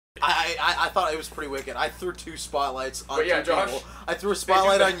I thought it was pretty wicked. I threw 2 spotlights on 2 Josh, people. I threw a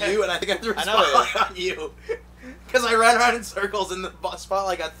spotlight on you, and I think I threw a spotlight on you. Because I ran around in circles, and the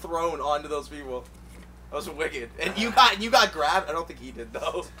spotlight got thrown onto those people. That was wicked. And you got grabbed. I don't think he did,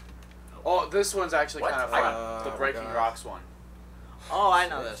 though. Oh, this one's actually kind of fun. The breaking rocks one. Oh, I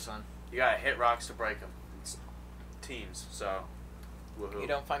know this one. You gotta hit rocks to break them. It's teams, so woohoo. You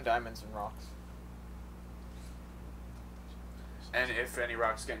don't find diamonds in rocks. And if any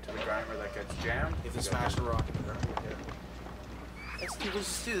rocks get into the grinder that gets jammed, If you smash a rock in the ground, yeah. That's 2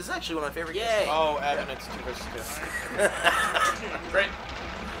 versus 2. This is actually one of my favorite games. Yay! Oh, Evan, it's 2 versus 2. Great.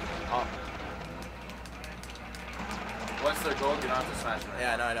 Oh. Once they're gold, you don't have to smash them.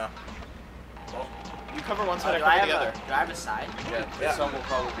 Yeah, I know. Well, You cover one side, do I I cover the have other. do I have a side? yeah, some will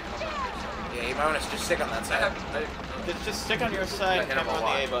probably become that. Yeah, you might want to just stick on that side. Just stick on your side, hit him hammer a on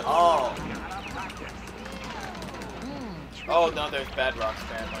lot. the A button. Oh. Oh, no, there's bad rocks,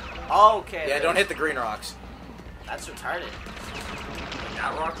 apparently. Okay. Yeah, don't hit the green rocks. That's retarded.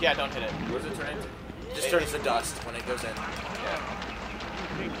 That rock? Yeah, don't hit it. What does it turn into? Just turns to dust when it goes in. Yeah,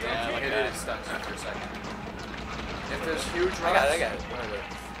 like Hit that. it, it stuns after a second. If there's huge rocks... I got it.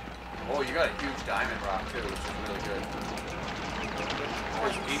 Oh, you got a huge diamond rock, too, which is really good.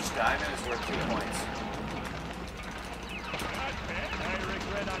 Each diamond is worth 2 points.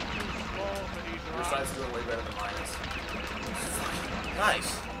 Your side's doing way better than mine is.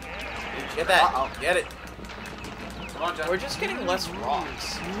 Nice. Get that. Get it. Come on, John. We're just getting less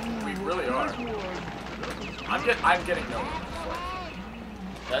rocks. We really are. I'm getting no.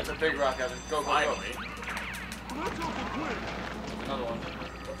 That's a big rock, Evan. Go, go, go. Another one.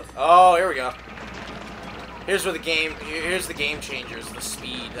 Oh, here we go. Here's where the game changers, the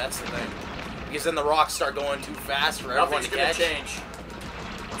speed. That's the thing. Because then the rocks start going too fast for everyone to catch. Change.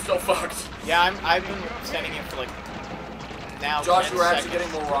 I'm so fucked. Yeah, I've been standing here for like now. Josh, 10 you are actually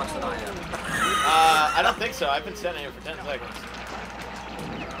seconds. getting more rocks than I am. I don't think so. I've been standing here for 10 seconds.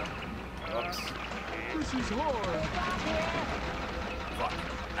 Oops. This is hard. Fuck.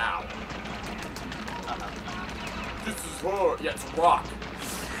 Ow. This is hard. Yeah, it's a rock.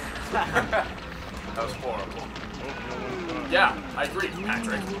 That was horrible. Yeah, I agree,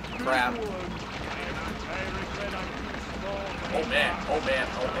 Patrick. Crap. Oh man, oh man,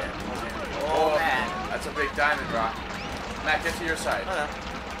 oh man, oh man. Oh, man. That's a big diamond rock. Matt, get to your side.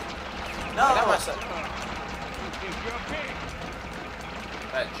 No. I got my side.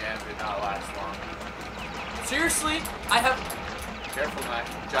 That jam did not last long. Seriously? I have... Careful, Matt.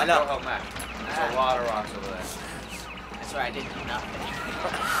 I John, know. go help Matt. There's a lot of rocks over there. That's right, I didn't do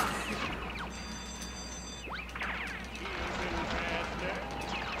nothing.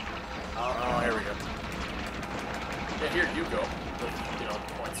 Oh, here we go. Yeah, here you go. With,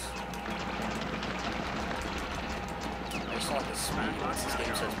 points. I just want the speed once this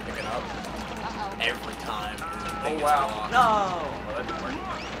game starts picking up. Every time. Oh, wow. No. Well, that didn't work.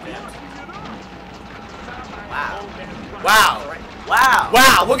 Damn. Wow. Wow. Wow.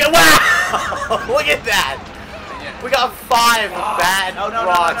 Wow. Look at wow. Look at that. Yeah. We got 5 bad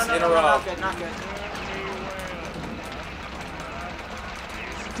rocks in a row. Not good, not good.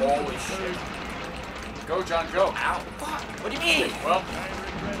 Holy shit. Go, John, go. Ow. Fuck. What do you mean? Well,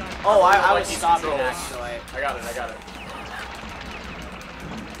 Oh, I was Like stopping controls. actually. I got it, I got it.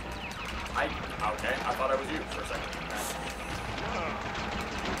 Okay, I thought I was you for a second.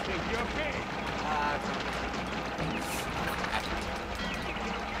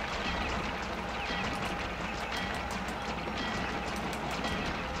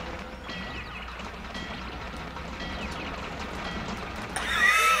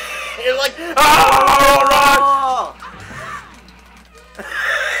 You're like, oh, rock!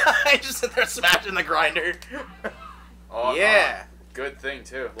 I just sit there smashing the grinder. Oh, Yeah. Good thing,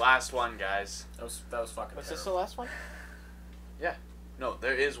 too. Last one, guys. That was fucking Was this the last one? Yeah. No,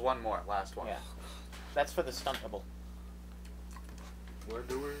 there is one more. Last one. Yeah. That's for the stuntable. We're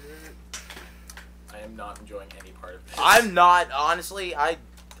doing it. I am not enjoying any part of this. I'm not, honestly, I'm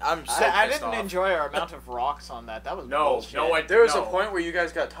so I pissed didn't off. enjoy our amount of rocks on that. That was No, bullshit. there was a point where you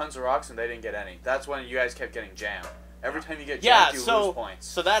guys got tons of rocks and they didn't get any. That's when you guys kept getting jammed. Every time you get jammed, you lose points.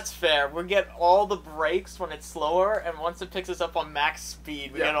 So that's fair. We get all the breaks when it's slower, and once it picks us up on max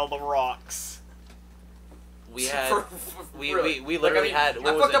speed, we get all the rocks. We had, we Really? literally had,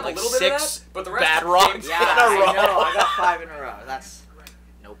 what was fucked it, up a like little bit of 6 that, but the rest bad came rocks Yeah, in a I row. know. I got 5 in a row. That's...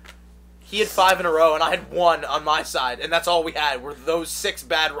 Nope. He had 5 in a row, and I had 1 on my side, and that's all we had were those 6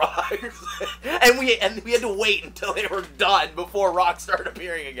 bad rocks. and we had to wait until they were done before rocks started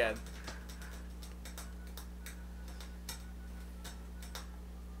appearing again.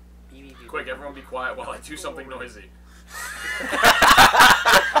 Quick, everyone be quiet while I do something noisy.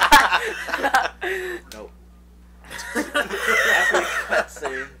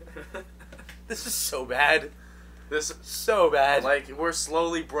 bad. This So bad. like we're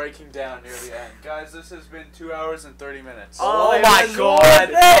slowly breaking down near the end, guys. This has been 2 hours and 30 minutes. Oh it my was God. worth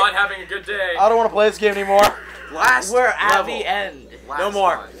it. Not having a good day. I don't want to play this game anymore. Last We're at level. the end. Last No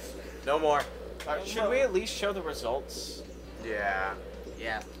more. one. No more. Should we at least show the results? Yeah.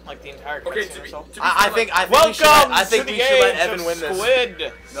 Yeah. Like the entire Okay, cutscene to be result? I think we Welcome should let, I think to we the should let age Evan of win this.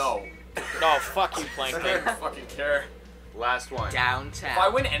 Squid. No. No, fuck you, I don't Plankton. fucking care. Last one. Downtown. If I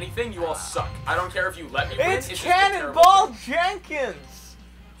win anything, you all suck. I don't care if you let me win. It's just a terrible Cannonball thing. Jenkins.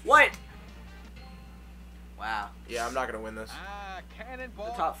 What? Wow. Yeah, I'm not gonna win this.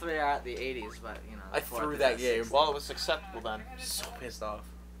 The top 3 are at the 80s, but you know. I the fourth threw is that at game. 60. Well, it was acceptable then. So pissed off.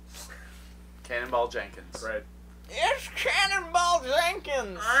 Cannonball Jenkins. Right. It's Cannonball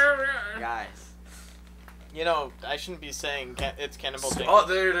Jenkins. Guys. You know, I shouldn't be saying it's Cannonball Jenkins. Oh,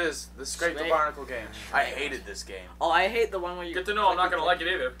 there it is. The Scrape the Straight. Barnacle game. I hated this game. Oh, I hate the one where you. Good to know I'm not gonna like it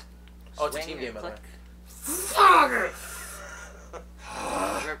either. Oh, it's a swing team game, and by the click.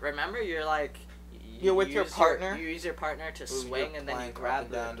 way. Remember, you're like. You're with your use partner? You use your partner to Move swing, your and then you plank grab up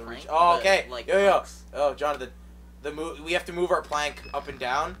the and down to plank. reach. Oh, okay. Like, Yo, yo. hooks. Oh, Jonathan. We have to move our plank up and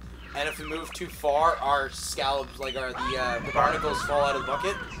down, and if we move too far, our scallops, like the barnacles, fall out of the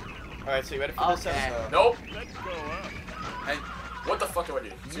bucket. All right, so you ready for this? Okay. episode? Nope. And What the fuck do I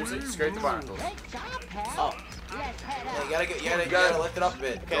do? seriously, Scrape the Barnacles. Oh. Yeah, you gotta lift it up a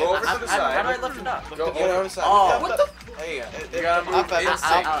bit. Okay, Go over How to the do I side. lift it up? Go Go over to the side. Oh. What the? There you go. You gotta move Up and in up.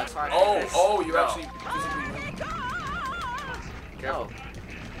 sync. Oh, it's hard. Oh, you No. actually physically moved. Oh.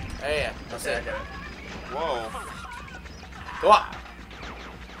 There you go. That's Okay, I it. get it. Whoa. Go on.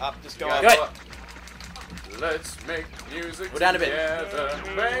 Up, just You go up. gotta Good. go up. Let's make music Go down a bit. together,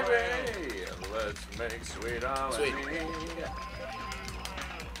 baby. Let's make sweet harmony.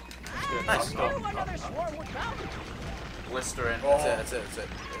 Nice. Blistering. Oh. That's it.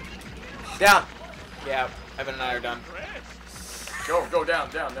 Down. Yeah, Evan and I are done. Go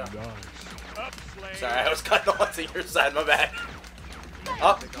down. Sorry, I was cutting on to your side. My bad.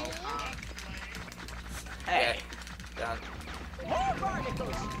 Up. Hey. Down.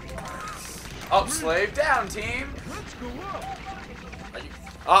 Up, slave. Down, team.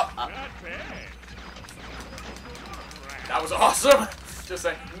 Up. That was awesome. Just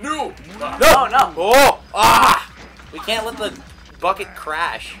saying. No. No. Oh, no. Oh. Ah. We can't let the bucket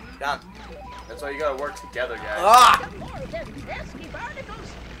crash. Down. That's why you gotta work together, guys. Ah.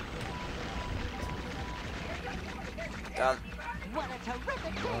 Down.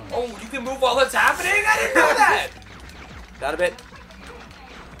 Oh, you can move while it's happening? I didn't know that. Down a bit.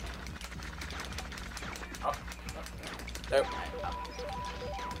 Up. There.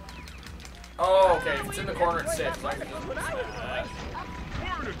 Oh, okay. If it's in the corner, it's safe. So I can just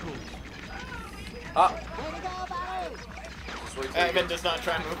Up. Just wait till you Evan get- does not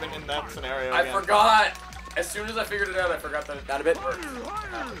try moving in that scenario I again. forgot. As soon as I figured it out, I forgot that it Down a bit. worked.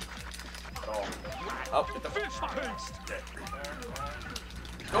 At all. Up.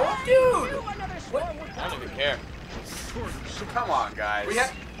 Go, dude. I don't even care. Come on, guys. We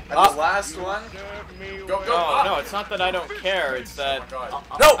have. At Up. the last one. Go. No, up. no, it's not that I don't care. It's that Oh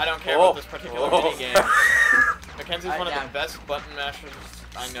my God. No. I don't care Oh. about this particular Oh. minigame. Mackenzie's one of Yeah. the best button mashers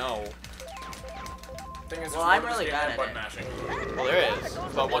I know. Thing is, Well, it's I'm more really this game bad than at button it. mashing. Well, there is.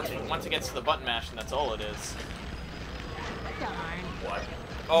 But once it gets to the button mashing, that's all it is. What?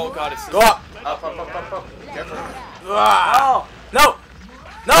 Oh god, it's Go up. Up. Careful. Ah. Oh. No.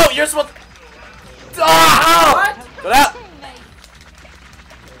 No. You're supposed. Ah. What? Go down.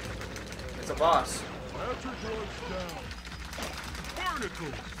 It's a boss.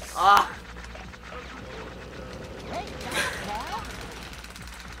 Ah.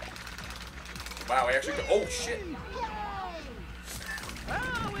 Wow, we actually. Oh shit.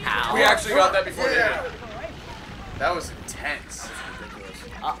 Ow. We actually got that before they did. That was intense.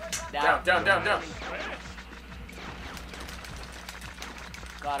 Up. Down.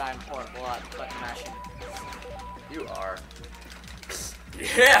 God, I'm horrible at button mashing. You are.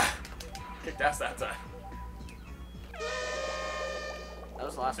 Yeah. Kicked ass that time. That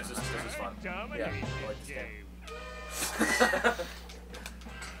was the last This one. is fun. Yeah. I like this game.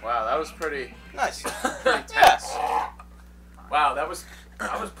 Wow, that was pretty Nice. tense. Wow, that was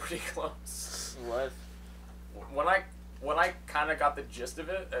pretty close. What? When I kind of got the gist of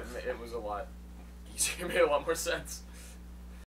it, it was a lot easier. It made a lot more sense.